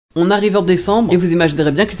On arrive en décembre et vous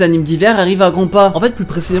imaginerez bien que les animes d'hiver arrivent à grands pas. En fait, plus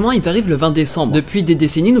précisément, ils arrivent le 20 décembre. Depuis des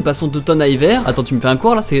décennies, nous passons d'automne à hiver. Attends, tu me fais un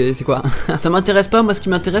cours là? C'est quoi? Ça m'intéresse pas, moi ce qui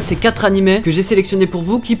m'intéresse c'est 4 animés que j'ai sélectionnés pour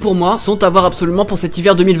vous qui pour moi sont à voir absolument pour cet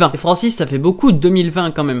hiver 2020. Et Francis, ça fait beaucoup de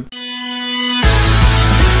 2020 quand même.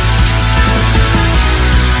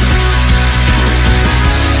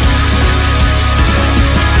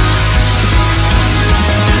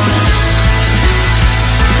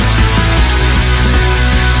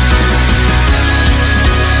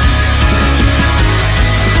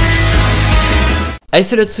 Allez,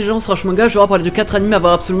 salut à tous les gens, c'est RushManga, je vais parler de 4 animés à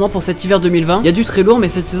voir absolument pour cet hiver 2020. Il y a du très lourd, mais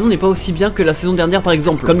cette saison n'est pas aussi bien que la saison dernière par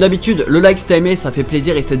exemple. Comme d'habitude, le like si t'as aimé, ça fait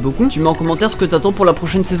plaisir et ça aide beaucoup. Tu mets en commentaire ce que t'attends pour la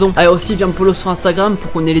prochaine saison. Allez aussi, viens me follow sur Instagram pour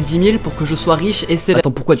qu'on ait les 10 000, pour que je sois riche et célèbre.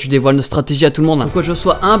 Attends, pourquoi tu dévoiles nos stratégies à tout le monde? Pourquoi je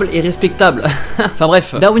sois humble et respectable? Enfin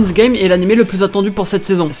bref, Darwin's Game est l'animé le plus attendu pour cette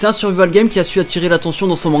saison. C'est un survival game qui a su attirer l'attention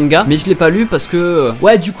dans son manga, mais je l'ai pas lu parce que...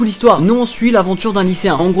 Ouais, du coup l'histoire. Nous on suit l'aventure d'un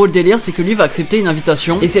lycéen. En gros le délire c'est que lui va accepter une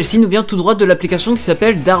invitation et celle-ci nous vient tout droit de l'application qui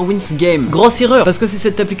s'appelle Darwin's Game. Grosse erreur, parce que c'est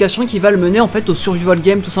cette application qui va le mener en fait au survival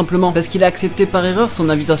game tout simplement. Parce qu'il a accepté par erreur son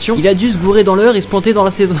invitation, il a dû se gourer dans l'heure et se planter dans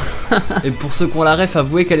la saison. Et pour ceux qui ont la ref,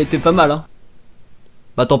 avouez qu'elle était pas mal hein.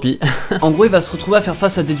 Bah tant pis. En gros il va se retrouver à faire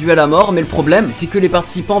face à des duels à mort, mais le problème c'est que les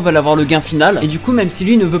participants veulent avoir le gain final. Et du coup même si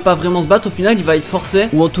lui ne veut pas vraiment se battre, au final il va être forcé,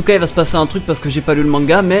 ou en tout cas il va se passer un truc parce que j'ai pas lu le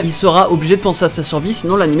manga, mais il sera obligé de penser à sa survie,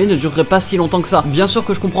 sinon l'animé ne durerait pas si longtemps que ça. Bien sûr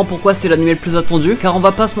que je comprends pourquoi c'est l'animé le plus attendu, car on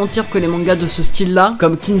va pas se mentir que les mangas de ce style là,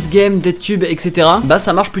 comme King's Game, Deadtube, etc. bah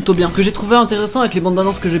ça marche plutôt bien. Ce que j'ai trouvé intéressant avec les bandes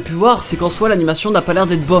annonces que j'ai pu voir, c'est qu'en soi l'animation n'a pas l'air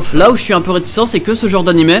d'être bof. Là où je suis un peu réticent, c'est que ce genre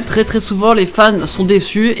d'animé, très souvent les fans sont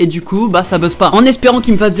déçus et du coup bah ça buzz pas. En espérant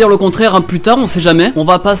qu'ils me fassent dire le contraire plus tard, on sait jamais. On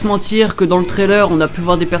va pas se mentir que dans le trailer on a pu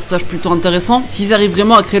voir des personnages plutôt intéressants. S'ils arrivent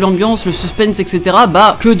vraiment à créer l'ambiance, le suspense, etc.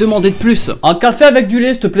 bah que demander de plus? Un café avec du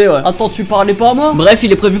lait s'il te plaît, ouais. Attends, tu parlais pas à moi? Bref,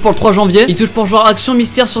 il est prévu pour le 3 janvier. Il touche pour genre action,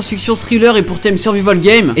 mystère, science-fiction, thriller et pour thème survival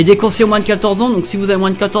game. Et déconseillé aux moins de 14 ans, donc si vous avez moins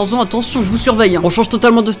de 14 ans, attention, je vous surveille hein. On change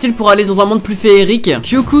totalement de style pour aller dans un monde plus féerique.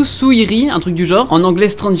 Kyoku Suiri, un truc du genre. En anglais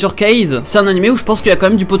Stranger Case. C'est un animé où je pense qu'il y a quand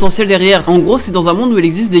même du potentiel derrière. En gros, c'est dans un monde où il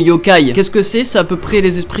existe des yokai. Qu'est-ce que c'est? C'est à peu près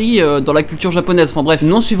les esprits dans la culture japonaise. Enfin bref,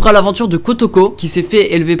 nous on suivra l'aventure de Kotoko qui s'est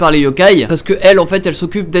fait élever par les yokai parce que elle en fait elle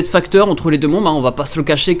s'occupe d'être facteur entre les deux mondes hein, on va pas se le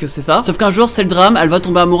cacher que c'est ça. Sauf qu'un jour c'est le drame, elle va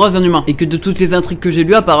tomber amoureuse d'un humain et que de toutes les intrigues que j'ai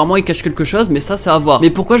lues apparemment il cache quelque chose, mais ça c'est à voir.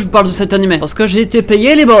 Mais pourquoi je vous parle de cet animé? Parce que j'ai été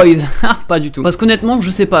payé les boys. Pas du tout. Parce qu'honnêtement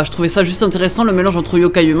je sais pas, je trouvais ça juste intéressant le mélange entre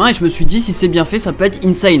yokai humain et je me suis dit si c'est bien fait ça peut être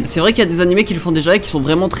insane. C'est vrai qu'il y a des animés qui le font déjà et qui sont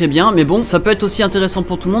vraiment très bien, mais bon ça peut être aussi intéressant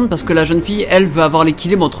pour tout le monde parce que la jeune fille elle veut avoir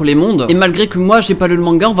l'équilibre entre les mondes et malgré que moi j'ai pas lu le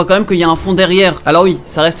manga on voit quand même qu'il y a un fond derrière. Alors oui,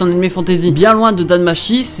 ça reste un anime fantasy. Bien loin de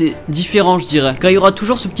Danmachi, c'est différent je dirais. Car il y aura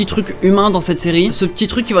toujours ce petit truc humain dans cette série. Ce petit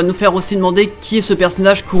truc qui va nous faire aussi demander qui est ce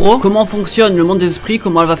personnage Kuro, comment fonctionne le monde des esprits,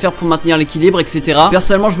 comment elle va faire pour maintenir l'équilibre, etc.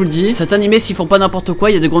 Personnellement je vous le dis, cet animé s'ils font pas n'importe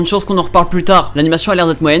quoi, il y a de grandes chances qu'on en reparle plus tard. L'animation a l'air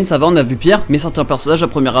d'être moyenne, ça va, on a vu pire, mais certains personnages à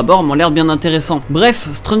premier abord m'ont l'air bien intéressants. Bref,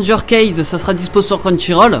 Stranger Case, ça sera dispo sur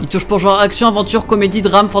Crunchyroll. Il touche pour genre action, aventure, comédie,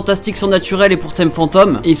 drame, fantastique, surnaturel et pour thème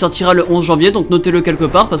fantôme. Et il sortira le 11 janvier, donc notez-le quelque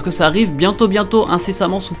part parce que ça arrive bientôt,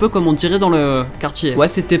 incessamment sous peu comme on dirait dans le quartier. Ouais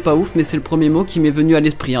c'était pas ouf mais c'est le premier mot qui m'est venu à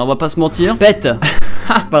l'esprit hein, on va pas se mentir. Pète.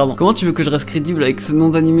 Pardon. Comment tu veux que je reste crédible avec ce nom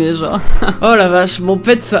d'animé genre? Oh la vache, mon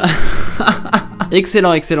pète ça.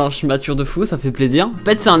 Excellent, excellent, je suis mature de fou, ça fait plaisir.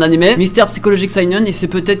 Pet c'est un animé, mystère psychologique seinen et c'est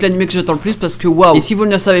peut-être l'animé que j'attends le plus parce que waouh. Et si vous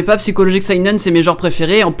ne le savez pas, psychologique seinen c'est mes genres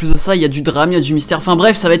préférés. En plus de ça, il y a du drame, il y a du mystère. Enfin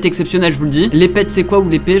bref, ça va être exceptionnel, je vous le dis. Les pets c'est quoi ou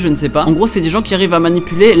l'épée, je ne sais pas. En gros, c'est des gens qui arrivent à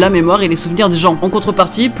manipuler la mémoire et les souvenirs des gens. En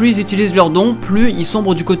contrepartie, plus ils utilisent leurs dons, plus ils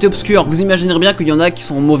sombrent du côté obscur. Vous imaginerez bien qu'il y en a qui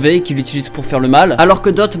sont mauvais et qui l'utilisent pour faire le mal, alors que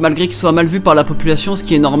d'autres, malgré qu'ils soient mal vus par la population, ce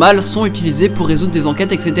qui est normal, sont utilisés pour résoudre des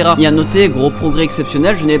enquêtes, etc. Et à noter, gros progrès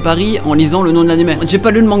exceptionnel, je n'ai pas ri en lisant le nom de l'animé. J'ai pas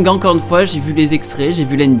lu le manga encore une fois, j'ai vu les extraits, j'ai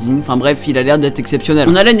vu l'ending, enfin bref, il a l'air d'être exceptionnel.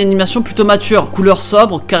 On a là une animation plutôt mature, couleur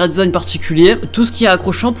sobre, carré design particulier, tout ce qui est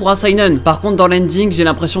accrochant pour un seinen. Par contre dans l'ending, j'ai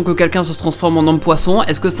l'impression que quelqu'un se transforme en homme poisson.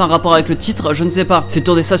 Est-ce que c'est un rapport avec le titre? Je ne sais pas. C'est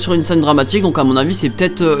tourné ça sur une scène dramatique, donc à mon avis c'est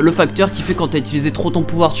peut-être le facteur qui fait quand t'as utilisé trop ton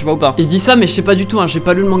pouvoir, tu vois ou pas. Et je dis ça mais je sais pas du tout, hein. J'ai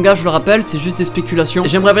pas lu le manga, je le rappelle, c'est juste des spéculations.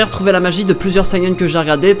 J'aimerais bien retrouver la magie de plusieurs seinen que j'ai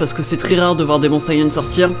regardé parce que c'est très rare de voir des bons seinen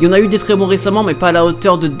sortir. Il y en a eu des très bons récemment mais pas à la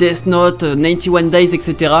hauteur de Death Note, 91 One Days,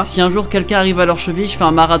 etc. Si un jour quelqu'un arrive à leur cheville, je fais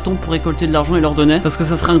un marathon pour récolter de l'argent et leur donner, parce que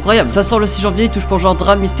ça serait incroyable. Ça sort le 6 janvier, il touche pour genre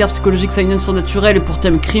drame, mystère, psychologique, seinen, surnaturel et pour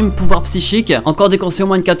thème crime, pouvoir psychique. Encore déconseillé aux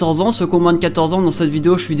moins de 14 ans, ceux qui ont moins de 14 ans dans cette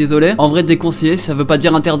vidéo, je suis désolé. En vrai, déconseillé, ça veut pas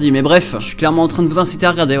dire interdit, mais bref, je suis clairement en train de vous inciter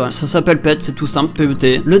à regarder, ouais. Ça s'appelle PET, c'est tout simple,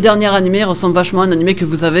 PET. Le dernier animé ressemble vachement à un animé que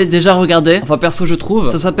vous avez déjà regardé, enfin perso je trouve.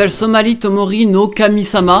 Ça s'appelle Somali Tomori no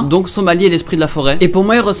Kami-sama, donc Somalie et l'esprit de la forêt. Et pour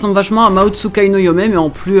moi, il ressemble vachement à Maotsukai no Yome, mais en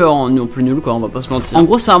plus nul quoi, on va pas se mentir. En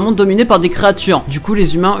gros, c'est un monde dominé par des créatures. Du coup,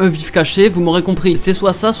 les humains, eux, vivent cachés, vous m'aurez compris. C'est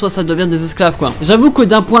soit ça devient des esclaves quoi. J'avoue que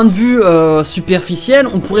d'un point de vue superficiel,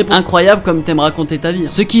 on pourrait incroyable comme t'aimes raconter ta vie.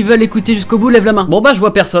 Ceux qui veulent écouter jusqu'au bout, lève la main. Bon bah je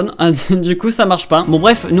vois personne, du coup ça marche pas. Bon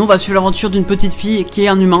bref, nous on va suivre l'aventure d'une petite fille qui est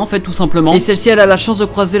un humain en fait tout simplement. Et celle-ci elle a la chance de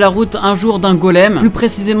croiser la route un jour d'un golem, plus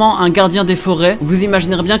précisément un gardien des forêts. Vous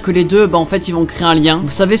imaginerez bien que les deux, bah en fait ils vont créer un lien.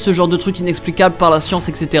 Vous savez ce genre de truc inexplicable par la science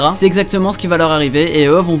etc. C'est exactement ce qui va leur arriver et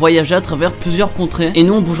eux vont voyager à travers plusieurs contrées. Et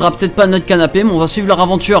nous on bougera peut-être pas notre canapé mais on va suivre leur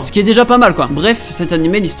aventure, ce qui est déjà pas mal quoi. Bref, cet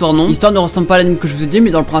animé, l'histoire non. L'histoire ne ressemble pas à l'anime que je vous ai dit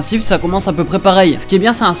mais dans le principe ça commence à peu près pareil. Ce qui est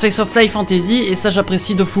bien c'est un slice of life fantasy et ça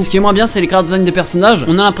j'apprécie de fou. Ce qui est moins bien c'est les cartes design des personnages.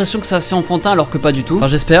 On a l'impression que c'est assez enfantin alors que pas du tout. Enfin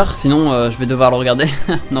j'espère, sinon je vais devoir le regarder.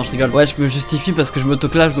 Non je rigole. Ouais je me justifie parce que je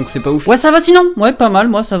m'autoclage donc c'est pas ouf. Ouais ça va sinon. Ouais pas mal,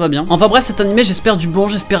 moi ça va bien. Enfin bref cet animé j'espère du bon,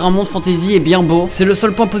 j'espère un monde fantasy et bien beau. C'est le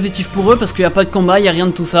seul point positif pour eux parce qu'il n'y a pas de combat, il n'y a rien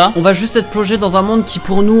de tout ça. On va juste être plongé dans un monde qui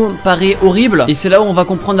pour nous paraît horrible. Et c'est là où on va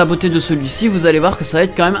comprendre la beauté de celui-ci. Vous allez voir que ça va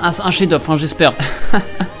être quand même un chef-d'œuvre, enfin j'espère.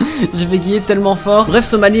 Je vais guiller tellement fort. Bref,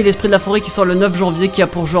 Somalie et l'esprit de la forêt qui sort le 9 janvier, qui a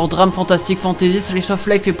pour genre drame, fantastique, fantasy, slice of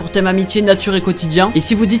life et pour thème amitié, nature et quotidien. Et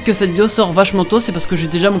si vous dites que cette vidéo sort vachement tôt, c'est parce que j'ai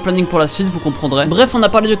déjà mon planning pour la suite, vous comprendrez. Bref, on a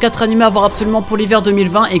parlé de 4 animés à voir absolument pour l'hiver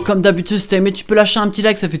 2020 et comme d'habitude, si t'as aimé, tu peux lâcher un petit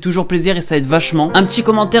like, ça fait toujours plaisir et ça aide vachement. Un petit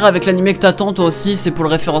commentaire avec l'animé que t'attends toi aussi, c'est pour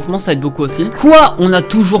le référencement, ça aide beaucoup aussi. Quoi? On a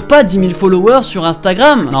toujours pas 10 000 followers sur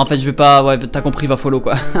Instagram? Non, en fait, je vais pas, ouais, t'as compris, va follow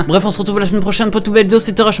quoi. Bref, on se retrouve la semaine prochaine pour une nouvelle vidéo,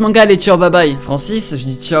 c'était RushManga, allez, ciao, bye bye. Francis, je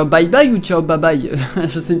dis ciao, bye bye ou ciao, bye bye?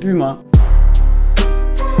 Je sais plus moi.